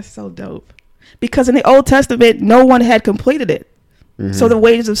 That's so dope. Because in the Old Testament, no one had completed it. So the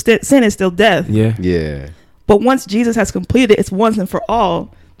wages of sin is still death. Yeah. Yeah. But once Jesus has completed it, it's once and for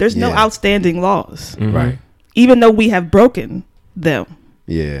all. There's no outstanding laws. Right. Even though we have broken them.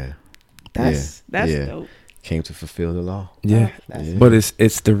 Yeah. That's dope. Came to fulfill the law. Yeah. But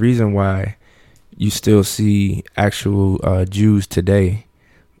it's the reason why you still see actual Jews today,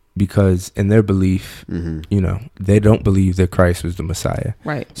 because in their belief, they don't believe that Christ was the Messiah.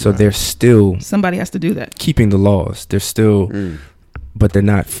 Right. So they're still... Somebody has to do that. Keeping the laws. They're still... But they're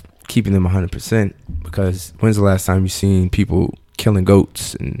not keeping them 100%, because when's the last time you seen people killing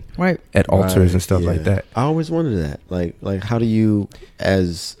goats and at altars and stuff like that? I always wondered that. Like how do you,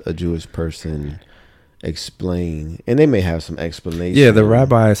 as a Jewish person, explain? And they may have some explanation. Yeah, the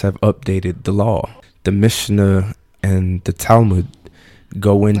rabbis have updated the law. The Mishnah and the Talmud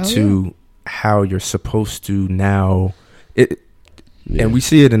go into how you're supposed to now. And we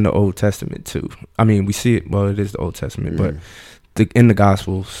see it in the Old Testament too. I mean, we see it. Well, it is the Old Testament, but in the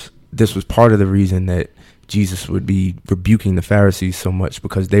Gospels, this was part of the reason that Jesus would be rebuking the Pharisees so much,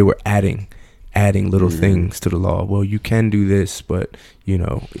 because they were adding little things to the law. Well, you can do this, but you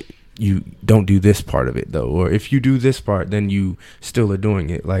don't do this part of it though. Or if you do this part, then you still are doing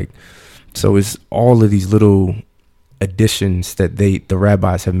it. So it's all of these little additions that the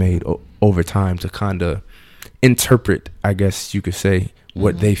rabbis have made over time to kind of interpret, I guess you could say,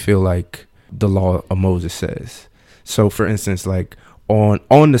 what they feel like the law of Moses says. So for instance, like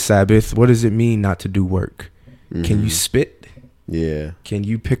on the Sabbath, what does it mean not to do work? Can you spit? Yeah. Can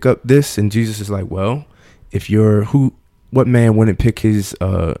you pick up this? And Jesus is like, well, what man wouldn't pick his,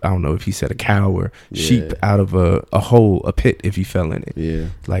 I don't know if he said a cow or sheep out of a pit if he fell in it. Yeah.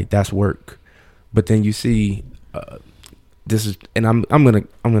 Like that's work. But then you see, this is, and I'm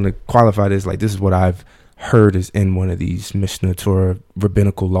gonna qualify this, like this is what I've heard is in one of these Mishnah Torah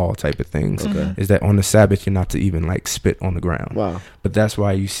rabbinical law type of things, is that on the Sabbath you're not to even like spit on the ground. Wow. But that's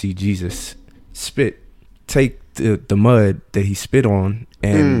why you see Jesus take the mud that he spit on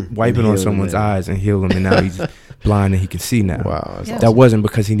and wipe it on someone's eyes and heal him, and now he's blind and he can see now. Wow. That's awesome. That wasn't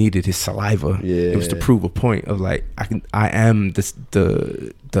because he needed his saliva. Yeah. It was to prove a point of like I am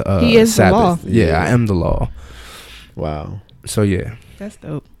the he is Sabbath. The law. Yeah, I am the law. Wow. So yeah. That's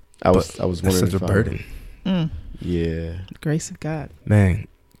dope. I was wondering, that's such a burden. Yeah. The grace of God. Man,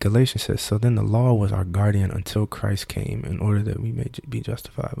 Galatians says, so then the law was our guardian until Christ came, in order that we may be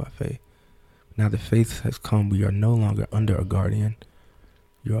justified by faith. Now that faith has come, we are no longer under a guardian.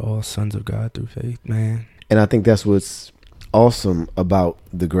 You're all sons of God through faith, man. And I think that's what's awesome about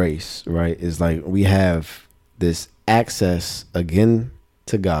the grace, right? Is like we have this access again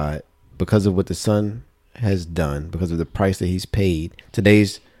to God because of what the Son has done, because of the price that he's paid.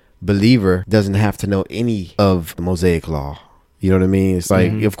 Today's believer doesn't have to know any of the Mosaic law. You know what I mean? It's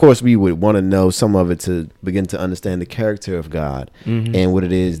like, of course, we would want to know some of it to begin to understand the character of God and what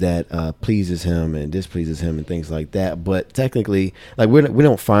it is that pleases him and displeases him and things like that. But technically, like we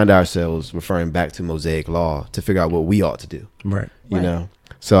don't find ourselves referring back to Mosaic law to figure out what we ought to do. Right. You know?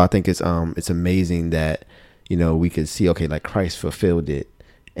 So I think it's amazing that, we could see, okay, like Christ fulfilled it.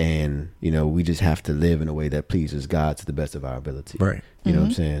 And, we just have to live in a way that pleases God to the best of our ability. Right. You know what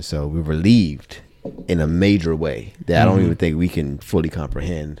I'm saying? So we're relieved in a major way that I don't even think we can fully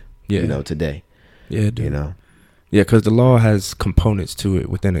comprehend, today. Yeah, dude. Yeah, because the law has components to it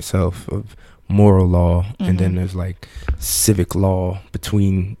within itself of moral law, and then there's like civic law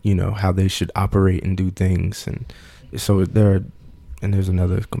between, how they should operate and do things. And so there's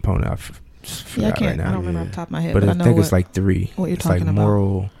another component I've just forgot right now. I don't remember off the top of my head. But I think it's like three. What you're it's talking like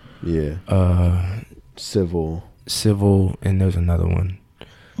moral, about. Civil, and there's another one.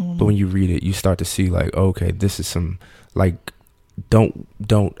 But when you read it, you start to see like, okay, this is some like, don't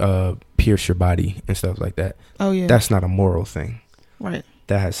pierce your body and stuff like that. Oh yeah, that's not a moral thing, right?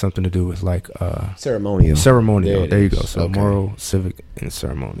 That has something to do with like ceremonial. There you go. So moral, civic, and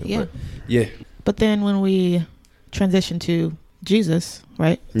ceremonial. Yeah, yeah. But then when we transition to Jesus,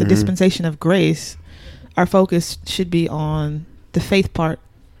 right, the dispensation of grace, our focus should be on the faith part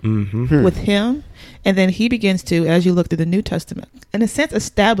with him. And then he begins to, as you look through the New Testament, in a sense,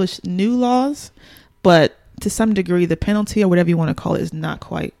 establish new laws, but to some degree, the penalty or whatever you want to call it is not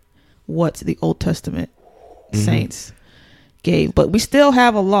quite what the Old Testament saints gave. But we still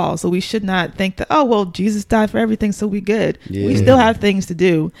have a law, so we should not think that, oh, well, Jesus died for everything, so we good. Yeah. We still have things to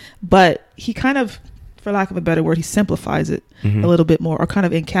do. But he kind of, for lack of a better word, he simplifies it a little bit more, or kind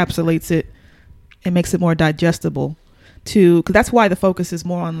of encapsulates it and makes it more digestible. Because that's why the focus is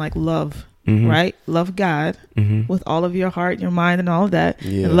more on like love. Right? Love God with all of your heart, your mind, and all of that.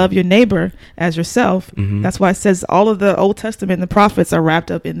 Yeah. And love your neighbor as yourself. That's why it says all of the Old Testament and the prophets are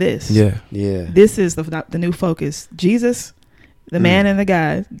wrapped up in this. Yeah. Yeah. This is the new focus. Jesus, the man and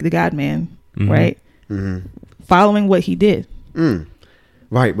the God man, right? Following what he did.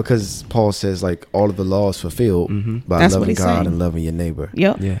 Right, because Paul says like all of the laws fulfilled by that's loving God saying. And loving your neighbor.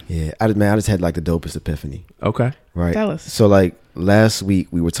 Yep. Yeah. I just had like the dopest epiphany. Okay. Right. Tell us. So like last week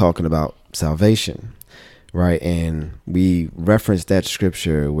we were talking about salvation, right? And we referenced that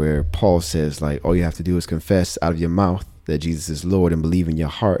scripture where Paul says like all you have to do is confess out of your mouth that Jesus is Lord and believe in your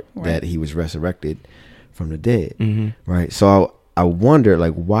heart that he was resurrected from the dead. Right. So I wonder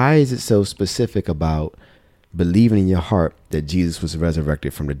like why is it so specific about believing in your heart that Jesus was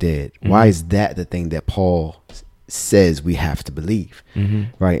resurrected from the dead? Why is that the thing that Paul says we have to believe?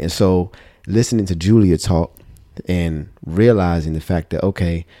 Right. And so listening to Julia talk and realizing the fact that,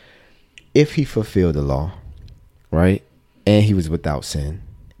 okay, if he fulfilled the law, right, and he was without sin,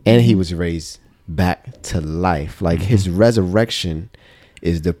 and he was raised back to life, like his resurrection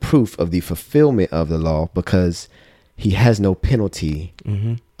is the proof of the fulfillment of the law because he has no penalty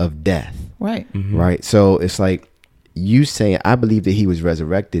of death. Right. Right. So it's like you saying, I believe that he was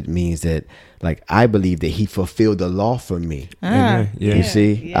resurrected means that like, I believe that he fulfilled the law for me. You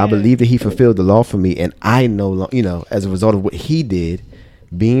see, I believe that he fulfilled the law for me. And I know, as a result of what he did,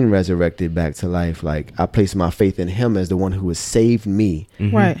 being resurrected back to life, like I place my faith in him as the one who has saved me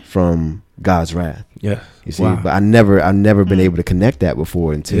from God's wrath. Yeah. You see, but I've never been able to connect that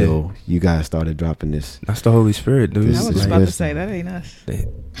before until you guys started dropping this. That's the Holy Spirit, dude. I was just about to say, that ain't us.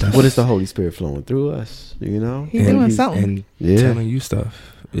 What is the Holy Spirit flowing through us? He's doing something. And telling you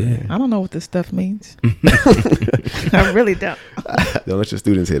stuff. Yeah. I don't know what this stuff means. I really don't. Don't let your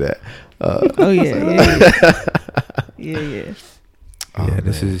students hear that. Yeah. Oh, yeah,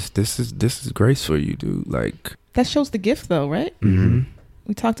 this is grace for you, dude. Like that shows the gift, though, right?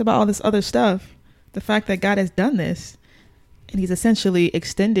 We talked about all this other stuff. The fact that God has done this, and He's essentially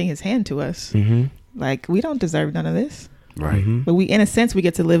extending His hand to us. Like we don't deserve none of this, right? But we, in a sense, we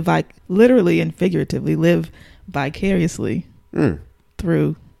get to live literally and figuratively live vicariously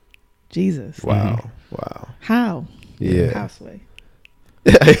through Jesus. Wow! How? Yeah. Houseway.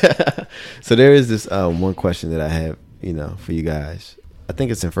 So there is this one question that I have, for you guys. I think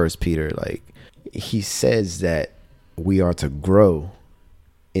it's in 1 Peter. Like he says that we are to grow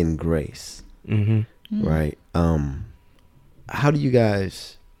in grace, right? How do you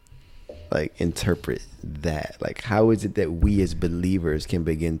guys like interpret that? Like, how is it that we as believers can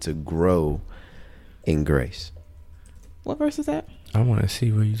begin to grow in grace? What verse is that? I want to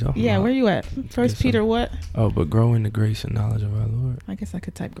see where you're talking about. Yeah, where you at? 1 Peter what? Oh, but grow in the grace and knowledge of our Lord. I guess I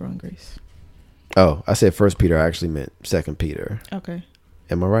could type grow in grace. Oh, I said 1 Peter. I actually meant 2 Peter. Okay.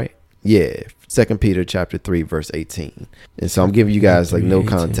 Am I right? Yeah. 2 Peter chapter 3, verse 18. And so I'm giving you guys like no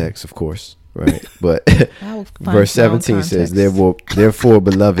context, of course, right? But verse 17 says, Therefore,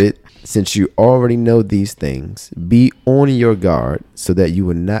 beloved, since you already know these things, be on your guard so that you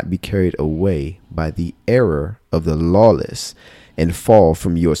will not be carried away by the error of the lawless and fall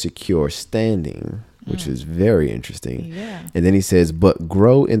from your secure standing, which is very interesting. Yeah. And then he says, but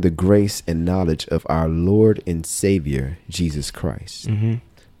grow in the grace and knowledge of our Lord and Savior, Jesus Christ.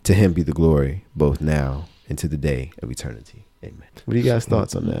 To him be the glory, both now and to the day of eternity. Amen. What are you guys'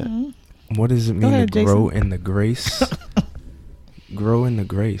 thoughts on that? What does it mean to grow in the grace? Grow in the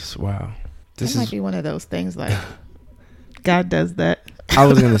grace. Wow. This might be one of those things like God does that. I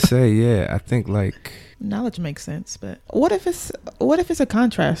was going to say, yeah, I think like knowledge makes sense, but what if it's a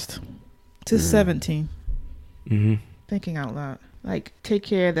contrast to 17? Thinking out loud. Like take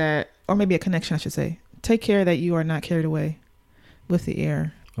care that, or maybe a connection I should say. Take care that you are not carried away with the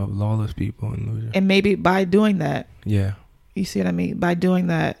error of lawless people and losers. And maybe by doing that, You see what I mean? By doing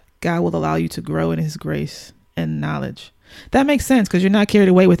that, God will allow you to grow in his grace and knowledge. That makes sense because you're not carried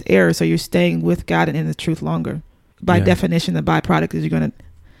away with error. So you're staying with God and in the truth longer. By definition, the byproduct is you're going to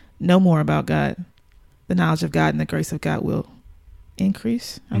know more about God. The knowledge of God and the grace of God will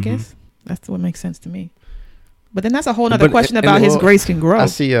increase, I guess. That's what makes sense to me. But then that's a whole other question about his grace can grow. I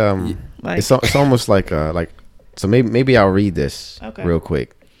see. It's almost like so maybe I'll read this real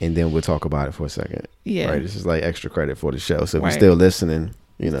quick and then we'll talk about it for a second. Yeah. Right. This is like extra credit for the show. So if you're still listening,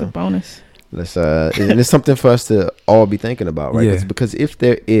 it's a bonus. Let's and it's something for us to all be thinking about, right? Yeah. Because if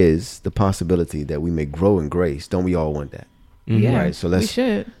there is the possibility that we may grow in grace, don't we all want that? Yeah, right. So let's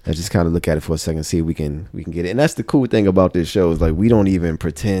just kind of look at it for a second, see if we can get it. And that's the cool thing about this show is like we don't even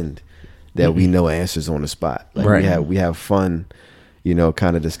pretend that we know answers on the spot. Like we have fun,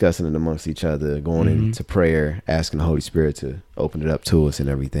 kind of discussing it amongst each other, going into prayer, asking the Holy Spirit to open it up to us and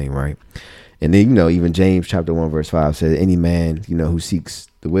everything, right? And then even James chapter 1 verse 5 says any man who seeks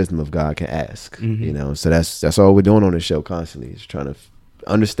the wisdom of God can ask. So that's all we're doing on the show constantly is trying to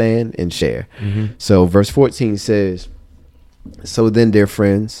understand and share. So verse 14 says, so then, dear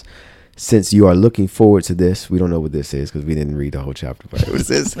friends, since you are looking forward to this, we don't know what this is because we didn't read the whole chapter. But it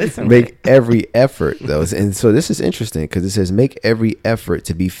says, make every effort, though. And so this is interesting because it says, make every effort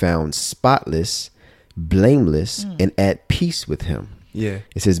to be found spotless, blameless, and at peace with him. Yeah.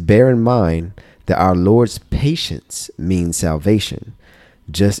 It says, bear in mind that our Lord's patience means salvation,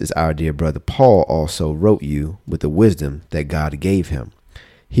 just as our dear brother Paul also wrote you with the wisdom that God gave him.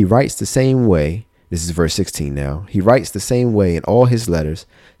 He writes the same way. This is verse 16 now. He writes the same way in all his letters,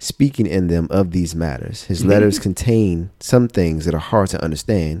 speaking in them of these matters. His letters contain some things that are hard to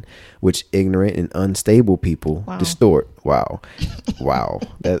understand, which ignorant and unstable people distort. Wow.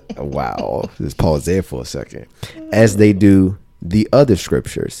 Just pause there for a second. As they do the other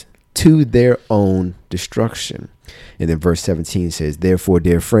scriptures to their own destruction. And then verse 17 says, therefore,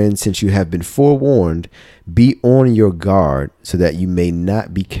 dear friends, since you have been forewarned, be on your guard so that you may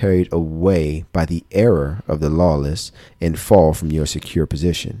not be carried away by the error of the lawless and fall from your secure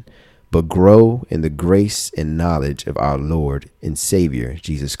position, but grow in the grace and knowledge of our Lord and Savior,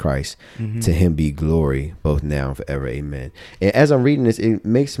 Jesus Christ. To him be glory both now and forever. Amen. And as I'm reading this, it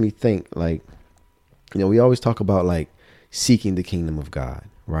makes me think like, we always talk about like seeking the kingdom of God.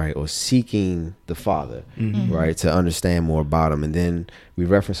 Right, or seeking the Father, right, to understand more about him. And then we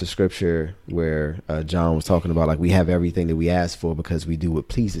reference a scripture where John was talking about like we have everything that we ask for because we do what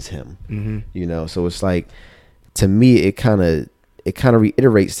pleases him. So it's like, to me, it kind of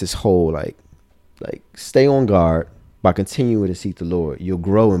reiterates this whole like stay on guard by continuing to seek the Lord. You'll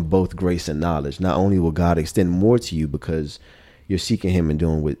grow in both grace and knowledge. Not only will God extend more to you because you're seeking him and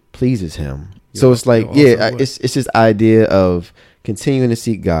doing what pleases him. So it's like, it's this idea of continuing to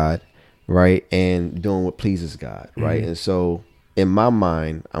seek God, right, and doing what pleases God, right. And so in my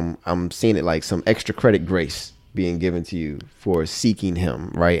mind, I'm seeing it like some extra credit grace being given to you for seeking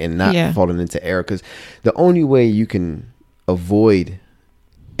him, right, and not falling into error. Because the only way you can avoid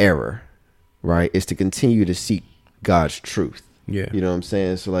error, right, is to continue to seek God's truth. Yeah, you know what I'm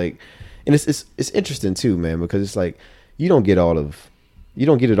saying. So like, and it's interesting too, man, because it's like you don't get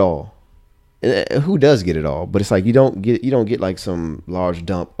it all. Who does get it all? But it's like you don't get like some large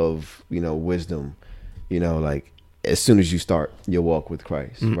dump of wisdom, like as soon as you start your walk with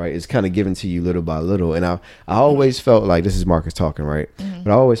Christ, right? It's kind of given to you little by little. And I always felt like, this is Marcus talking, right? But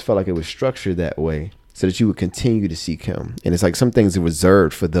I always felt like it was structured that way so that you would continue to seek him. And it's like some things are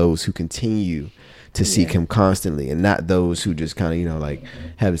reserved for those who continue to seek him constantly, and not those who just kind of like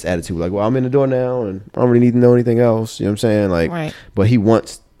have this attitude like, well, I'm in the door now and I don't really need to know anything else. You know what I'm saying? Like, right. But he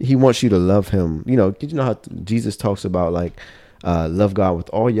wants you to love him. Did you know how Jesus talks about like love God with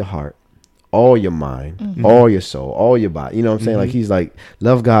all your heart, all your mind, all your soul, all your body? You know what I'm saying? Like he's like,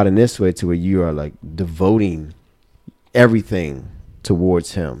 love God in this way to where you are like devoting everything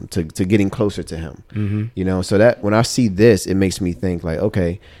towards him, to getting closer to him. So that when I see this, it makes me think like,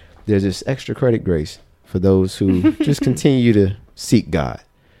 okay, there's this extra credit grace for those who just continue to seek God,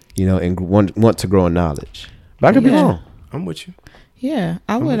 and want to grow in knowledge. But I could be wrong. I'm with you. Yeah,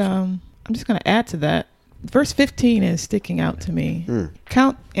 I would. I'm just going to add to that. Verse 15 is sticking out to me.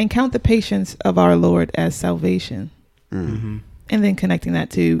 Count the patience of our Lord as salvation, and then connecting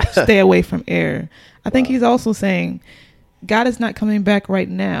that to stay away from error. I think he's also saying God is not coming back right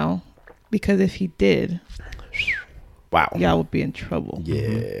now, because if he did, y'all would be in trouble.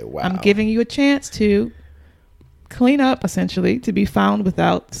 Yeah, wow. I'm giving you a chance to clean up, essentially, to be found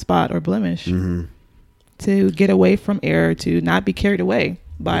without spot or blemish. To get away from error, to not be carried away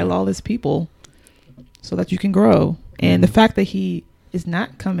by lawless people, so that you can grow. And the fact that he is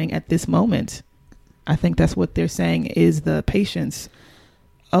not coming at this moment I think that's what they're saying is the patience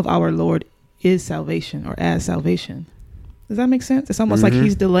of our Lord is salvation, or as salvation. Does that make sense? It's almost like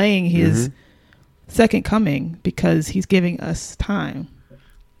he's delaying his second coming because he's giving us time.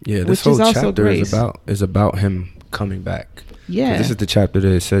 Yeah, this whole chapter is about him coming back. Yeah, this is the chapter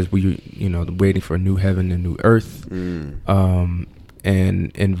that says waiting for a new heaven and new earth. And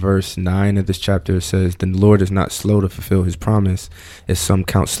in verse 9 of this chapter it says, "The Lord is not slow to fulfill his promise, as some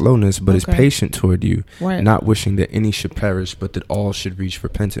count slowness, but is patient toward you, not wishing that any should perish, but that all should reach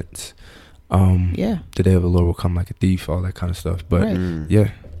repentance." The day of the Lord will come like a thief, all that kind of stuff. But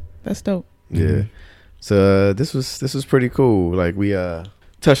yeah, that's dope. Yeah. So this was pretty cool. Like we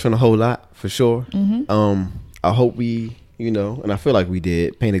touched on a whole lot for sure. I hope we, and I feel like we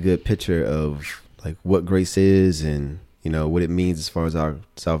did paint a good picture of like what grace is and what it means as far as our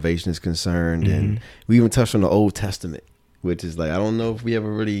salvation is concerned. And we even touched on the Old Testament, which is like, I don't know if we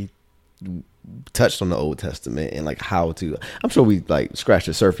ever really touched on the Old Testament and like how to, I'm sure we like scratched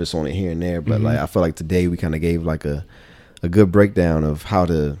the surface on it here and there, but like I feel like today we kind of gave like a good breakdown of how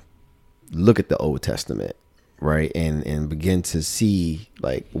to look at the Old Testament, right? And begin to see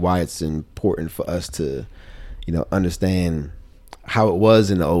like why it's important for us to, understand how it was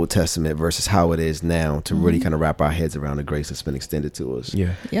in the Old Testament versus how it is now, to really kind of wrap our heads around the grace that's been extended to us.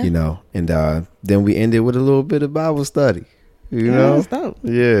 Yeah. And then we ended with a little bit of Bible study. That's dope.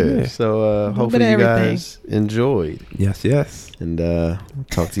 Yeah. So hopefully you guys enjoyed. Yes. And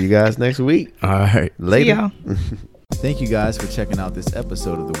talk to you guys next week. All right. Later. See y'all. Thank you guys for checking out this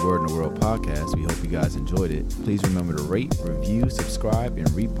episode of the Word in the World podcast. We hope you guys enjoyed it. Please remember to rate, review, subscribe, and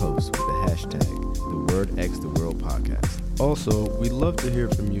repost with the hashtag The Word X The World podcast. Also, we'd love to hear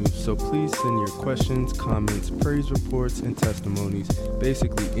from you, so please send your questions, comments, praise reports, and testimonies.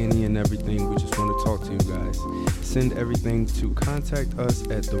 Basically any and everything. We just want to talk to you guys. Send everything to contact us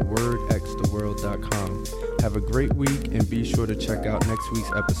at thewordxtheworld.com. Have a great week and be sure to check out next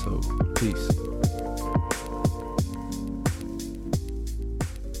week's episode. Peace.